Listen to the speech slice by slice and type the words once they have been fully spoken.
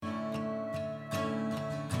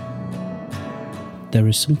There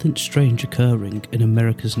is something strange occurring in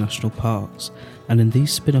America's national parks, and in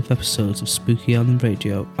these spin-off episodes of Spooky Island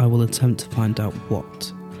Radio, I will attempt to find out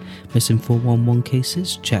what. Missing 411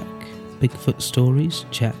 cases? Check. Bigfoot stories?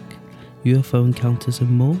 Check. UFO encounters and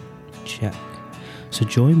more? Check. So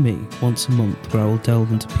join me once a month where I will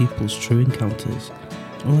delve into people's true encounters.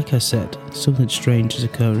 And like I said, something strange is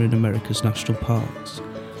occurring in America's national parks.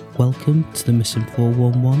 Welcome to the Missing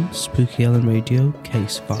 411 Spooky Island Radio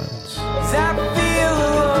Case Files.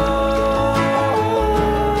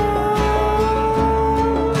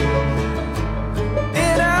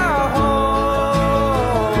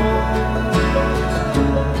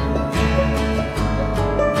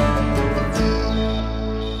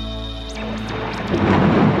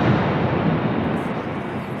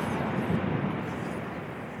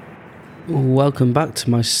 Welcome back to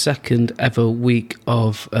my second ever week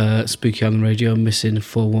of Spooky Island Radio Missing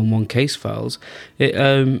 411 Case Files. It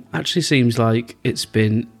actually seems like it's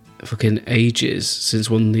been fucking ages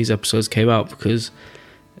since one of these episodes came out, because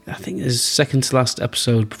I think it's the second to last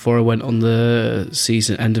episode before I went on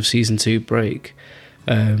the end of season 2 break.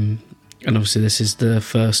 And obviously this is the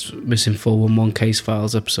first Missing 411 Case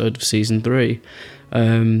Files episode of season 3.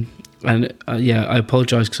 I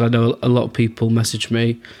apologise because I know a lot of people messaged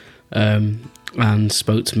me and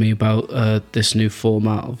spoke to me about this new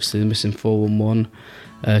format, obviously the Missing 411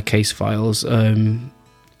 Case Files, and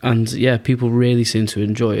people really seem to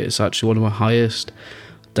enjoy it. It's actually one of my highest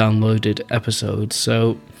downloaded episodes,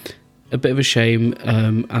 so a bit of a shame,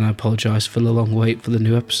 and I apologise for the long wait for the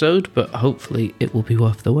new episode, but hopefully it will be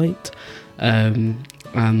worth the wait.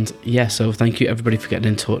 So thank you everybody for getting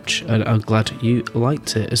in touch, and I'm glad you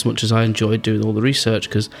liked it as much as I enjoyed doing all the research,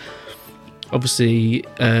 because obviously,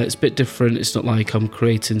 it's a bit different. It's not like I'm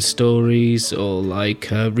creating stories or like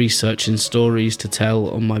researching stories to tell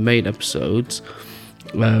on my main episodes.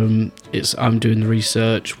 I'm doing the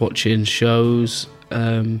research, watching shows,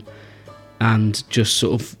 and just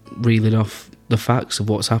sort of reeling off the facts of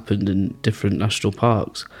what's happened in different national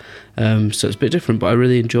parks. So it's a bit different, but I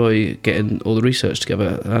really enjoy getting all the research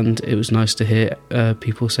together, and it was nice to hear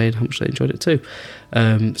people saying how much they enjoyed it too.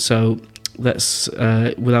 So let's,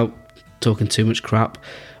 without talking too much crap,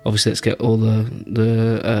 obviously let's get all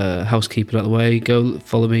the housekeeping out of the way. Go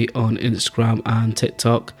follow me on Instagram and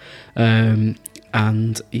TikTok,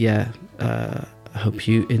 I hope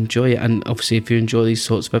you enjoy it, and obviously if you enjoy these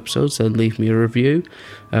sorts of episodes, then leave me a review.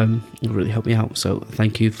 It'll really help me out, so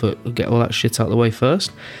thank you for get all that shit out of the way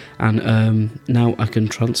first. And now I can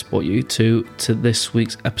transport you to this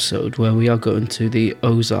week's episode, where we are going to the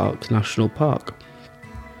Ozark National Park.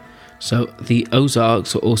 So the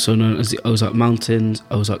Ozarks, are also known as the Ozark Mountains,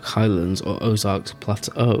 Ozark Highlands, or Ozark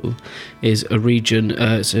Plateau, is a region.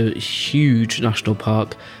 It's a huge national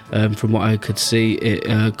park. From what I could see,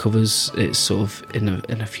 it covers. It's sort of in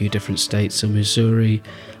a few different states: so Missouri,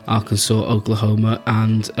 Arkansas, Oklahoma,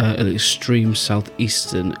 and an extreme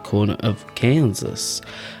southeastern corner of Kansas.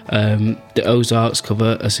 The Ozarks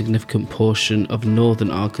cover a significant portion of northern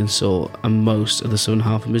Arkansas and most of the southern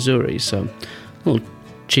half of Missouri. So,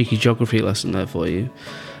 cheeky geography lesson there for you.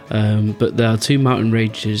 But there are two mountain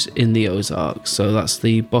ranges in the Ozarks, so that's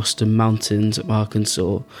the Boston Mountains of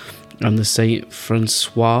Arkansas and the St.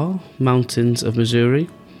 Francois Mountains of Missouri.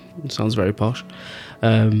 It sounds very posh.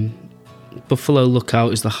 Buffalo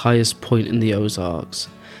Lookout is the highest point in the Ozarks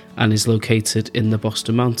and is located in the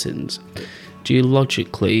Boston Mountains.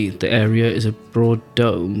 Geologically, the area is a broad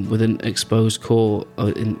dome with an exposed core.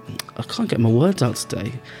 I can't get my words out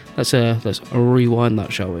today. Let's rewind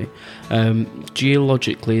that, shall we?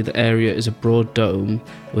 Geologically, the area is a broad dome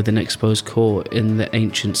with an exposed core in the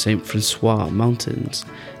ancient St. Francois Mountains.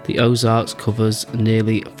 The Ozarks covers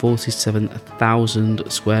nearly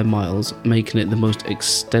 47,000 square miles, making it the most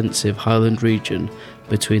extensive highland region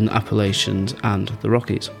between the Appalachians and the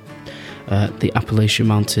Rockies. The Appalachian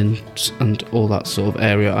Mountains and all that sort of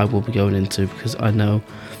area I will be going into, because I know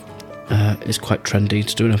it's quite trendy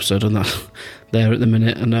to do an episode on that there at the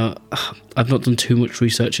minute. And I've not done too much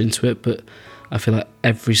research into it, but I feel like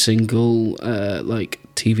every single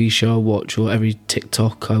TV show I watch or every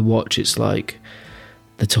TikTok I watch, it's like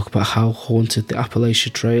they talk about how haunted the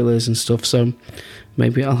Appalachia Trail is and stuff. So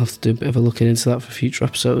maybe I'll have to do a bit of a looking into that for future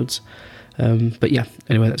episodes. But yeah,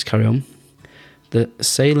 anyway, let's carry on. The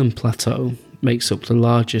Salem Plateau makes up the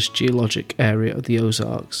largest geologic area of the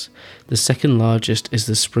Ozarks. The second largest is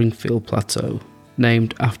the Springfield Plateau,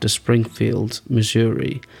 named after Springfield,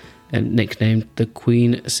 Missouri, and nicknamed the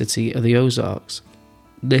Queen City of the Ozarks.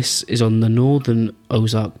 This is on the northern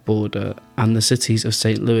Ozark border and the cities of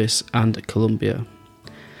St. Louis and Columbia.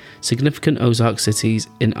 Significant Ozark cities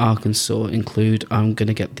in Arkansas include, I'm going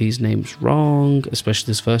to get these names wrong,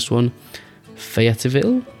 especially this first one,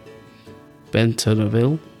 Fayetteville,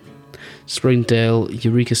 Bentonville, Springdale,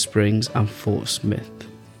 Eureka Springs, and Fort Smith.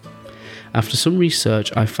 After some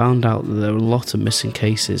research, I found out that there are a lot of missing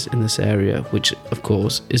cases in this area, which of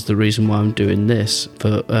course is the reason why I'm doing this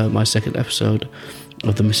for my second episode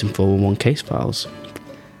of the Missing 411 case files.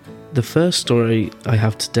 The first story I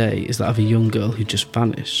have today is that of a young girl who just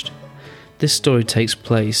vanished. This story takes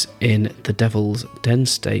place in the Devil's Den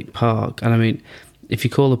State Park, and I mean, if you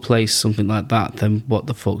call a place something like that, then what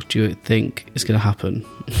the fuck do you think is going to happen?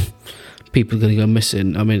 People are going to go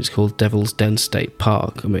missing. I mean, it's called Devil's Den State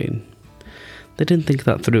Park. I mean, they didn't think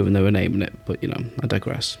that through when they were naming it, but I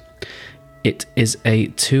digress. It is a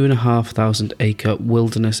 2,500 acre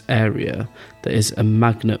wilderness area that is a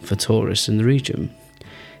magnet for tourists in the region.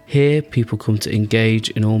 Here, people come to engage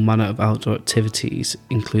in all manner of outdoor activities,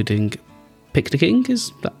 including picnicking.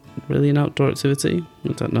 Is that really an outdoor activity?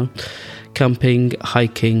 I don't know. Camping,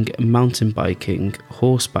 hiking, mountain biking,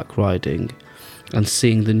 horseback riding, and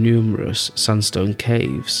seeing the numerous sandstone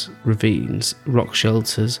caves, ravines, rock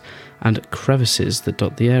shelters, and crevices that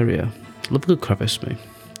dot the area. Love a good crevice, me.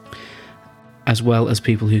 As well as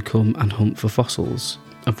people who come and hunt for fossils,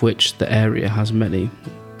 of which the area has many,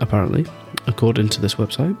 apparently, according to this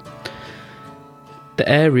website. The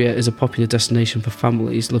area is a popular destination for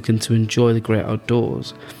families looking to enjoy the great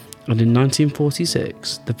outdoors, and in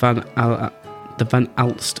 1946, the Van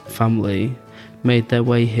Alst family made their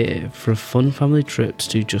way here for a fun family trip to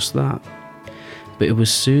do just that. But it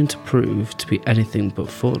was soon to prove to be anything but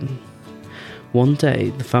fun. One day,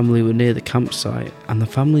 the family were near the campsite, and the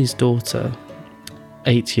family's daughter,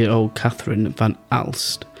 8-year-old Catherine Van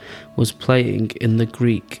Alst, was playing in the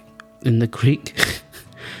creek.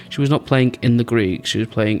 She was not playing in the creek, she was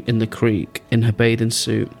playing in the creek in her bathing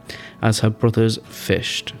suit as her brothers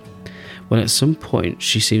fished, when at some point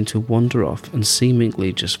she seemed to wander off and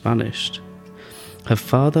seemingly just vanished. Her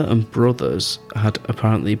father and brothers had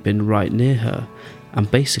apparently been right near her and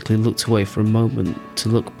basically looked away for a moment to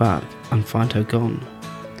look back and find her gone.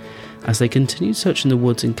 As they continued searching the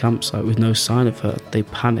woods and campsite with no sign of her, they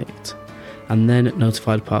panicked and then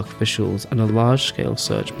notified park officials, and a large-scale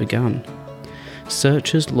search began.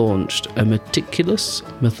 Searchers launched a meticulous,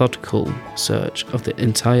 methodical search of the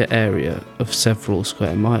entire area of several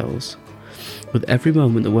square miles, with every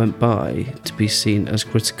moment that went by to be seen as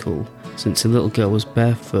critical, since the little girl was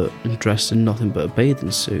barefoot and dressed in nothing but a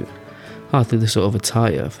bathing suit, hardly the sort of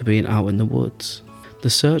attire for being out in the woods. The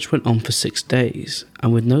search went on for 6 days,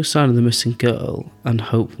 and with no sign of the missing girl, and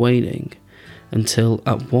hope waning, until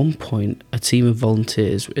at one point a team of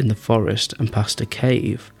volunteers were in the forest and passed a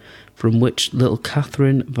cave, from which little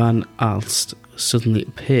Catherine Van Alst suddenly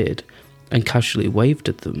appeared and casually waved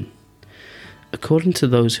at them. According to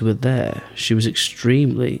those who were there, she was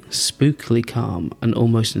extremely, spookily calm and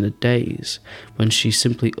almost in a daze when she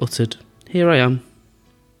simply uttered, "Here I am."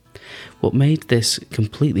 What made this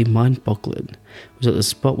completely mind-boggling was that the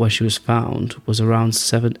spot where she was found was around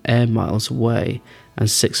 7 air miles away and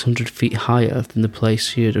 600 feet higher than the place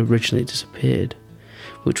she had originally disappeared,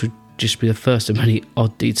 which would just be the first of many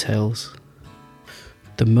odd details.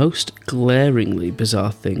 The most glaringly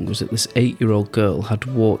bizarre thing was that this 8-year-old girl had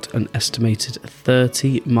walked an estimated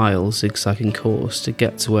 30 miles zigzagging course to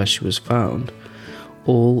get to where she was found,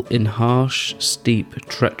 all in harsh, steep,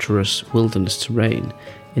 treacherous wilderness terrain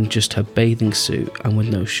in just her bathing suit and with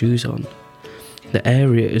no shoes on. The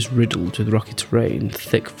area is riddled with rocky terrain,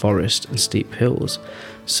 thick forest and steep hills,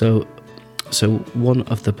 so one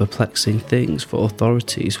of the perplexing things for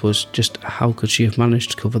authorities was just how could she have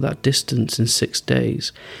managed to cover that distance in 6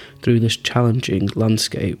 days through this challenging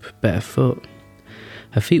landscape barefoot.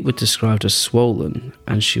 Her feet were described as swollen,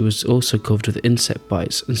 and she was also covered with insect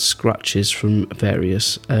bites and scratches from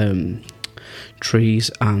various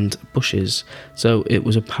trees and bushes, so it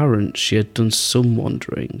was apparent she had done some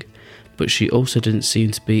wandering, but she also didn't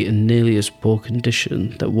seem to be in nearly as poor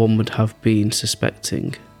condition that one would have been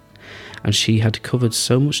suspecting. And she had covered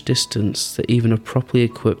so much distance that even a properly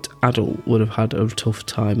equipped adult would have had a tough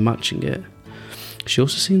time matching it. She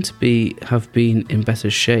also seemed to have been in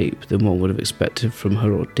better shape than one would have expected from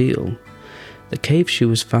her ordeal. The cave she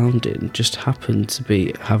was found in just happened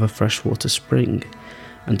to have a freshwater spring,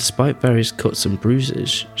 and despite various cuts and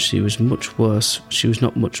bruises, she was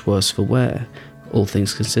not much worse for wear, all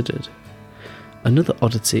things considered. Another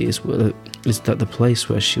oddity is that the place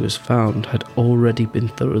where she was found had already been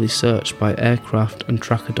thoroughly searched by aircraft and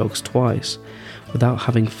tracker dogs twice, without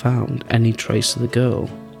having found any trace of the girl.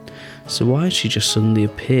 So why had she just suddenly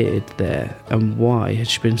appeared there, and why had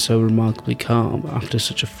she been so remarkably calm after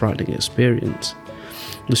such a frightening experience?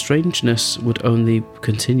 The strangeness would only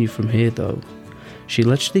continue from here though. She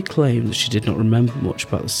allegedly claimed that she did not remember much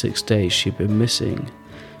about the 6 days she had been missing,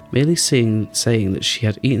 merely saying that she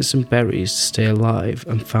had eaten some berries to stay alive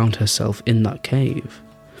and found herself in that cave.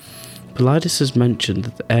 Politis has mentioned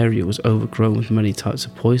that the area was overgrown with many types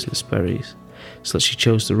of poisonous berries, so that she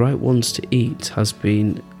chose the right ones to eat has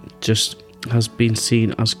been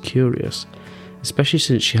seen as curious, especially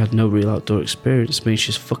since she had no real outdoor experience, meaning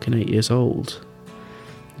she's fucking 8 years old.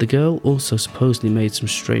 The girl also supposedly made some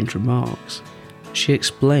strange remarks. She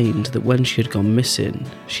explained that when she had gone missing,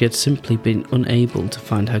 she had simply been unable to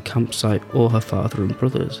find her campsite or her father and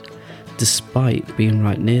brothers, despite being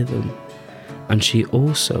right near them. And she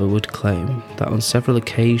also would claim that on several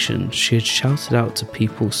occasions she had shouted out to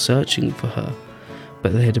people searching for her,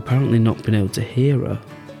 but they had apparently not been able to hear her.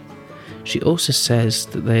 She also says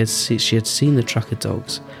that she had seen the tracker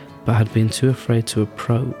dogs, but had been too afraid to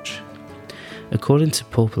approach. According to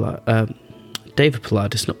David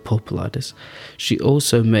Politis, not Paul Politis, she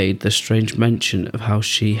also made the strange mention of how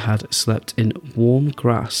she had slept in warm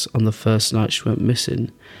grass on the first night she went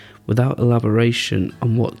missing, without elaboration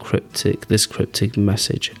on what this cryptic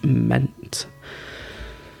message meant.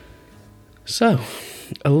 So,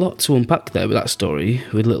 a lot to unpack there with that story,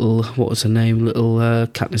 with little, what was her name, little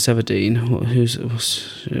Katniss Everdeen,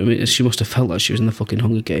 she must have felt like she was in the fucking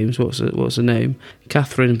Hunger Games. What was her name?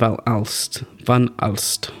 Catherine Van Alst.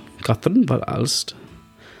 Catherine Van Alst.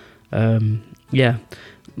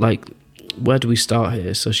 Where do we start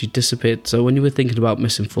here? So she disappeared. So when you were thinking about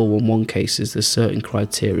missing 411 cases, there's certain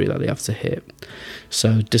criteria that they have to hit.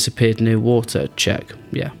 So disappeared near water, check.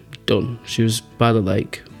 Yeah, done. She was by the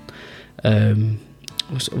lake.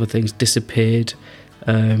 What's other things? Disappeared.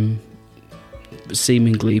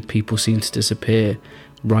 Seemingly, people seem to disappear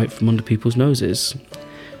right from under people's noses.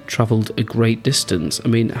 Travelled a great distance. I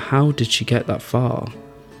mean, how did she get that far?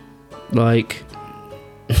 Like,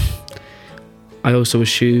 I also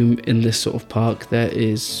assume in this sort of park there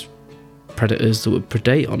is predators that would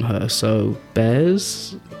predate on her. So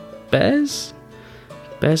bears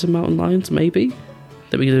and mountain lions, maybe?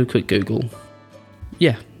 Let me do a quick Google.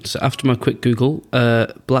 Yeah, so after my quick Google,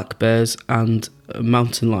 black bears and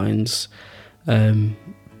mountain lions,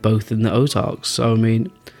 both in the Ozarks. So, I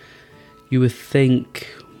mean, you would think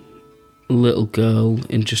a little girl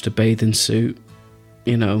in just a bathing suit,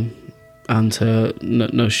 and her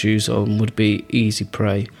no shoes on would be easy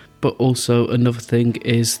prey. But also another thing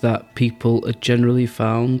is that people are generally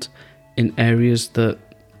found in areas that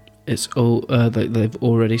that they've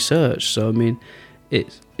already searched. So I mean,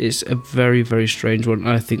 it's a very, very strange one. And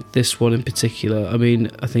I think this one in particular,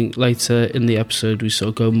 I think later in the episode we sort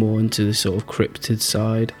of go more into the sort of cryptid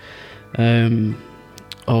side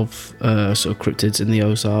of sort of cryptids in the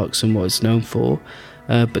Ozarks and what it's known for.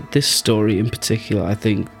 But this story in particular, I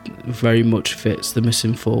think, very much fits the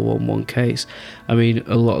missing 411 case. I mean,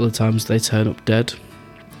 a lot of the times they turn up dead.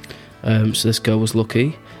 So this girl was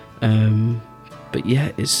lucky. But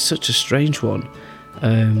yeah, it's such a strange one.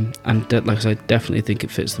 And like I said, definitely think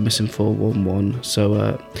it fits the missing 411.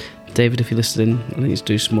 So, David, if you're listening, I need to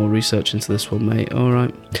do some more research into this one, mate. All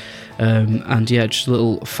right. And yeah, just a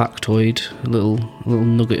little factoid, a little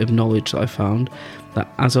nugget of knowledge that I found. That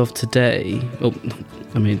as of today,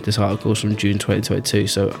 this article is from June 2022,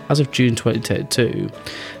 so as of June 2022,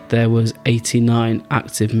 there was 89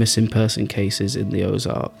 active missing person cases in the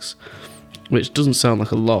Ozarks, which doesn't sound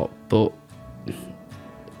like a lot, but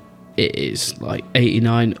it is, like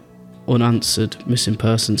 89 unanswered missing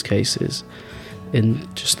persons cases in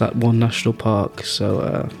just that one national park.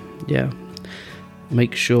 So, yeah,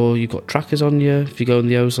 make sure you've got trackers on you if you go in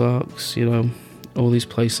the Ozarks, all these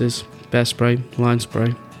places. Bear spray, lion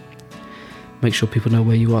spray. Make sure people know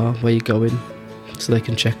where you are, where you're going, so they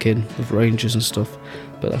can check in with rangers and stuff.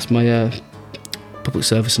 But that's my public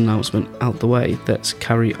service announcement out the way. Let's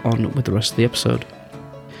carry on with the rest of the episode.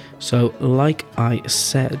 So, like I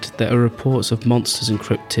said, there are reports of monsters and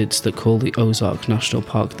cryptids that call the Ozark National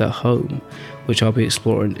Park their home, which I'll be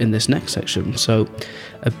exploring in this next section. So,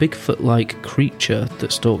 a Bigfoot-like creature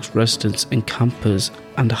that stalks residents and campers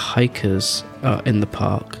and hikers are in the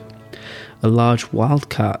park. A large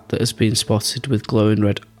wildcat that has been spotted with glowing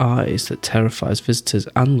red eyes that terrifies visitors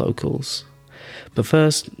and locals. But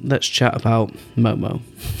first, let's chat about Momo,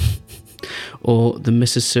 or the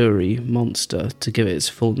Mississippi monster, to give it its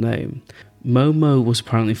full name. Momo was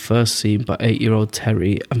apparently first seen by 8-year-old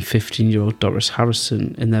Terry and 15-year-old Doris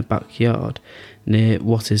Harrison in their backyard near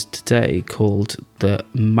what is today called the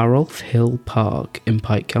Marolf Hill Park in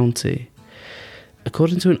Pike County.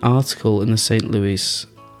 According to an article in the St. Louis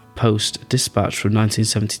Post-Dispatch from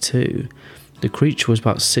 1972, the creature was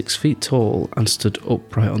about 6 feet tall and stood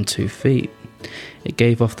upright on 2 feet. It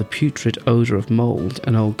gave off the putrid odour of mould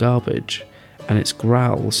and old garbage, and its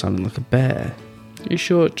growl sounded like a bear. Are you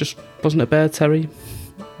sure it just wasn't a bear, Terry?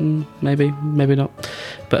 Maybe not.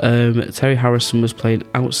 But Terry Harrison was playing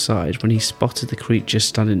outside when he spotted the creature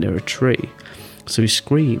standing near a tree. So he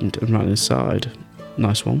screamed and ran inside.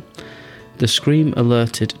 Nice one. The scream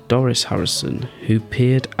alerted Doris Harrison, who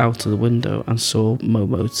peered out of the window and saw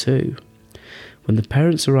Momo too. When the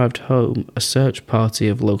parents arrived home, a search party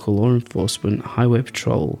of local law enforcement, highway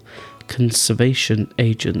patrol, conservation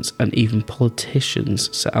agents and even politicians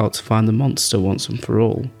set out to find the monster once and for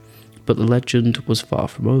all. But the legend was far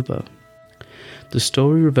from over. The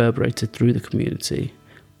story reverberated through the community.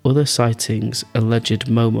 Other sightings alleged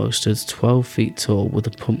Momo stood 12 feet tall with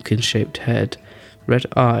a pumpkin-shaped head, red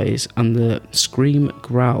eyes, and the scream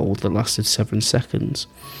growl that lasted 7 seconds.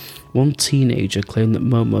 One teenager claimed that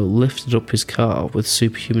Momo lifted up his car with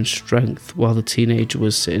superhuman strength while the teenager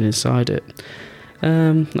was sitting inside it. I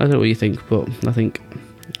don't know what you think, but I think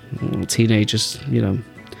teenagers,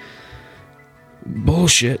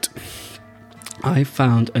 bullshit. I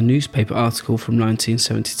found a newspaper article from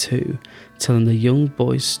 1972 telling the young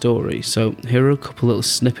boy's story. So here are a couple little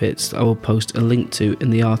snippets that I will post a link to in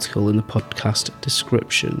the article in the podcast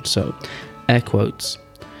description. So, air quotes.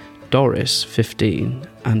 Doris, 15,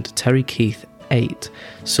 and Terry Keith, 8,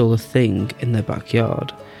 saw a thing in their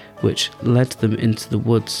backyard, which led them into the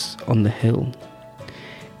woods on the hill.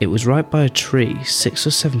 It was right by a tree, 6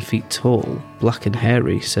 or 7 feet tall, black and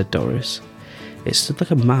hairy, said Doris. It stood like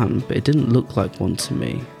a man, but it didn't look like one to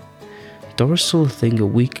me. Doris saw the thing a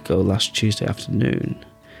week ago last Tuesday afternoon.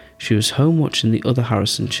 She was home watching the other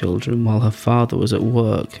Harrison children while her father was at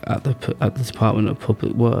work at the Department of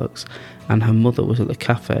Public Works and her mother was at the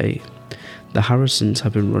cafe. The Harrisons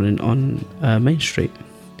have been running on Main Street.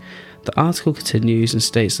 The article continues and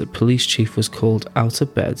states that police chief was called out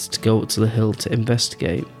of bed to go up to the hill to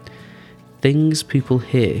investigate. Things people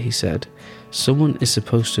hear, he said. Someone is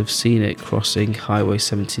supposed to have seen it crossing Highway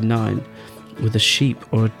 79 with a sheep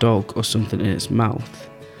or a dog or something in its mouth.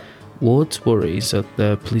 Ward's worry, so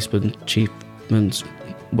the policeman chiefman's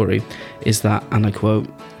worry, is that, and I quote,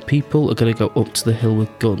 people are going to go up to the hill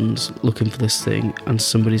with guns looking for this thing and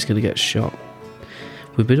somebody's going to get shot.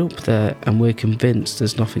 We've been up there and we're convinced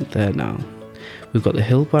there's nothing there now. We've got the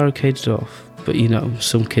hill barricaded off, but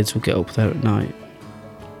some kids will get up there at night.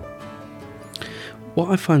 What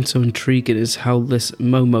I find so intriguing is how this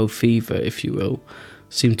Momo fever, if you will,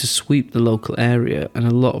 seemed to sweep the local area, and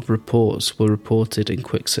a lot of reports were reported in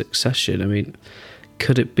quick succession. I mean,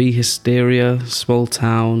 could it be hysteria? Small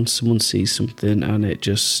town, someone sees something and it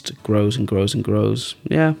just grows and grows and grows.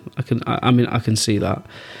 Yeah, I can see that.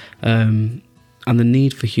 And the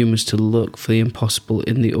need for humans to look for the impossible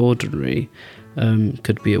in the ordinary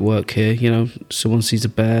could be at work here. Someone sees a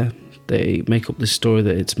bear, they make up this story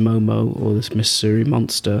that it's Momo or this Missouri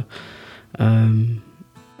monster, and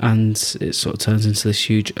it sort of turns into this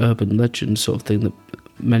huge urban legend sort of thing that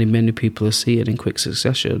many people are seeing in quick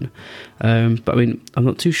succession. But I mean, I'm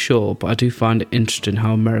not too sure, but I do find it interesting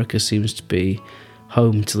how America seems to be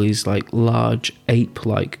home to these large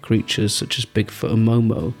ape-like creatures such as Bigfoot and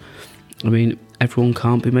Momo. I mean, everyone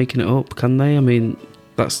can't be making it up, can they? I mean,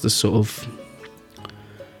 that's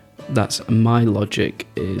my logic,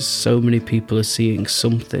 is so many people are seeing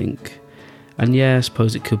something, and yeah, I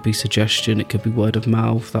suppose it could be suggestion, it could be word of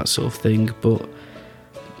mouth, that sort of thing, but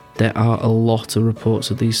there are a lot of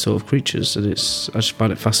reports of these sort of creatures, and I just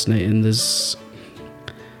find it fascinating.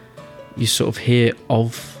 You sort of hear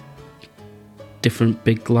of different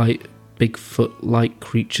Bigfoot-like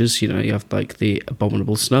creatures, you have the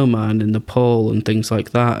abominable snowman in Nepal and things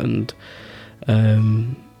like that, and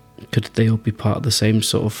could they all be part of the same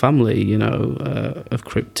sort of family, of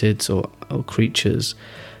cryptids or creatures?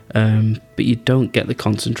 But you don't get the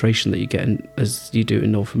concentration that you get as you do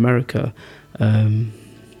in North America.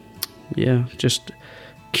 Just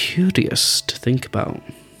curious to think about.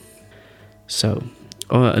 So,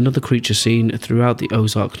 another creature seen throughout the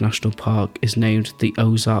Ozark National Park is named the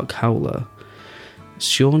Ozark Howler.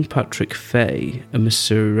 Sean Patrick Fay, a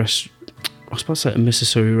Missouri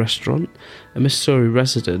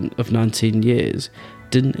resident of 19 years,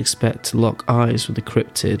 didn't expect to lock eyes with the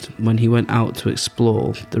cryptid when he went out to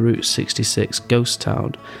explore the Route 66 ghost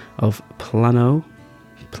town of Plano,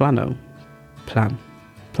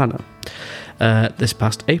 this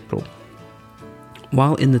past April.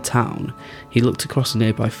 While in the town, he looked across a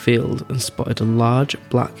nearby field and spotted a large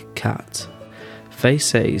black cat. Faye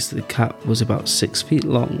says the cat was about 6 feet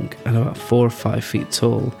long and about 4 or 5 feet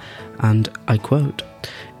tall, and I quote,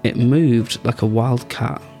 "It moved like a wild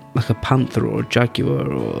cat, like a panther or a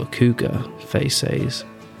jaguar or a cougar," Faye says.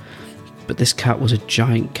 But this cat was a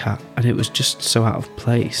giant cat, and it was just so out of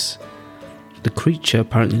place. The creature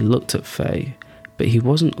apparently looked at Faye, but he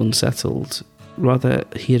wasn't unsettled. Rather,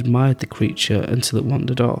 he admired the creature until it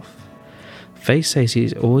wandered off. Faye says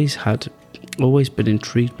he's always been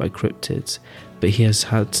intrigued by cryptids, but he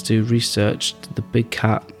had to research the big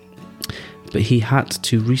cat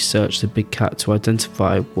to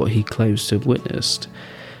identify what he claims to have witnessed.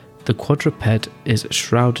 The quadruped is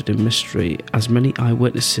shrouded in mystery, as many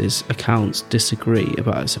eyewitnesses' accounts disagree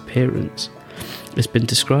about its appearance. It's been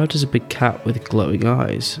described as a big cat with glowing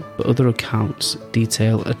eyes, but other accounts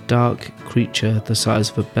detail a dark creature the size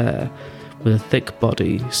of a bear, with a thick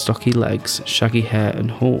body, stocky legs, shaggy hair and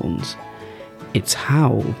horns. Its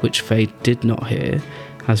howl, which Faye did not hear,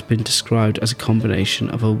 has been described as a combination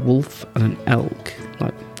of a wolf and an elk,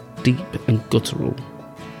 like deep and guttural.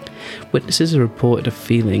 Witnesses have reported a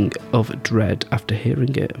feeling of dread after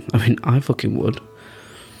hearing it. I mean, I fucking would.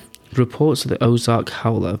 Reports of the Ozark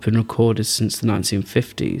howler have been recorded since the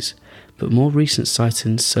 1950s, but more recent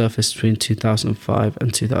sightings surfaced between 2005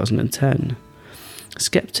 and 2010.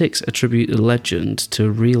 Skeptics attribute the legend to a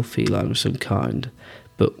real feline of some kind,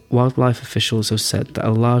 but wildlife officials have said that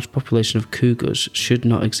a large population of cougars should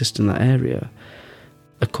not exist in that area.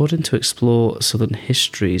 According to Explore Southern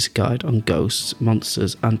History's guide on ghosts,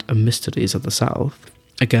 monsters and mysteries of the South.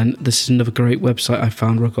 Again, this is another great website I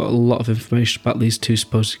found where I got a lot of information about these two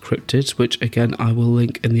supposed cryptids, which again I will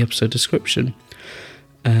link in the episode description.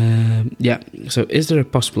 So is there a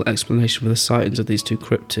possible explanation for the sightings of these two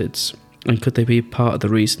cryptids? And could they be part of the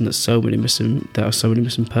reason that there are so many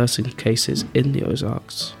missing person cases in the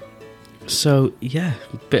Ozarks? So yeah,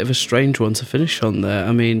 a bit of a strange one to finish on there.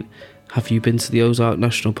 I mean, have you been to the Ozark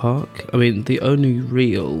National Park? I mean, the only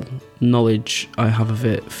real knowledge I have of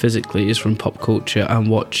it physically is from pop culture and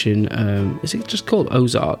watching, is it just called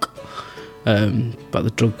Ozark? About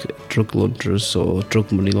the drug launderers or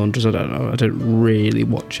drug money launderers, I don't know. I don't really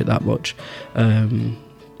watch it that much.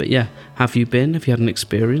 But yeah, have you been? Have you had an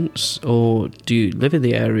experience? Or do you live in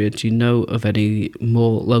the area? Do you know of any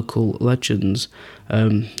more local legends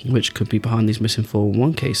which could be behind these missing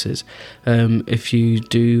 411 cases? If you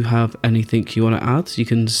do have anything you want to add, you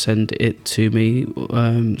can send it to me.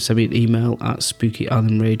 Send me an email at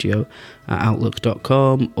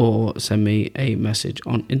spookysislandradio@outlook.com or send me a message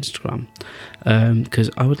on Instagram. Because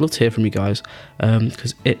I would love to hear from you guys,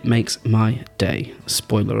 because it makes my day.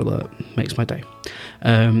 Spoiler alert, makes my day.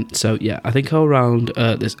 So yeah, I think I'll round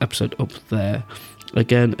this episode up there.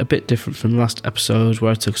 Again, a bit different from the last episode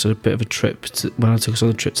where I took us on a bit of a trip to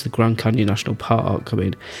the Grand Canyon National Park. I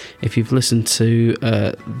mean, if you've listened to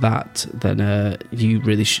that, then you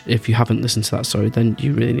really if you haven't listened to that, then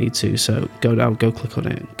you really need to. So go down, go click on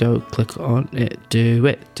it, do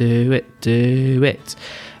it.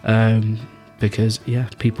 Because yeah,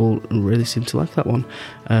 people really seem to like that one.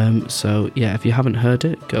 So yeah, if you haven't heard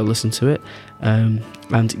it, go listen to it. And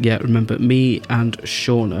yeah, remember, me and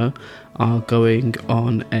Shauna are going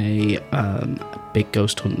on a big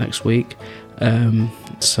ghost hunt next week.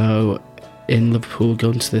 So in Liverpool, we're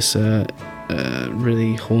going to this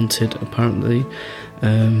really haunted, apparently,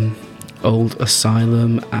 old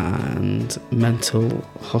asylum and mental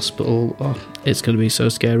hospital. Oh, it's going to be so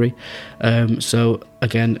scary. So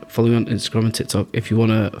again, follow me on Instagram and TikTok if you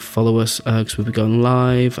want to follow us, because we'll be going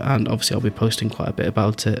live, and obviously I'll be posting quite a bit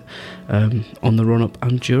about it on the run up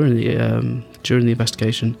and during the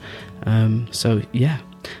investigation. So yeah,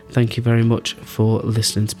 thank you very much for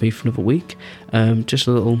listening to me for another week. Just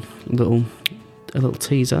a little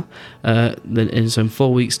teaser. Then in some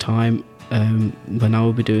 4 weeks' time, when I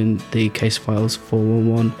will be doing the Case Files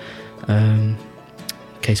 411,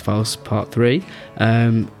 Case Files Part 3,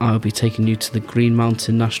 I'll be taking you to the Green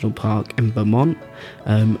Mountain National Park in Vermont,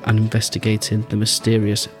 and investigating the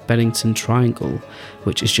mysterious Bennington Triangle,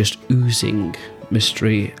 which is just oozing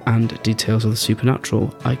mystery and details of the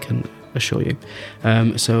supernatural, I can assure you.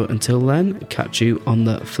 So until then, catch you on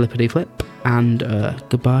the flippity flip, and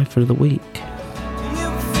goodbye for the week.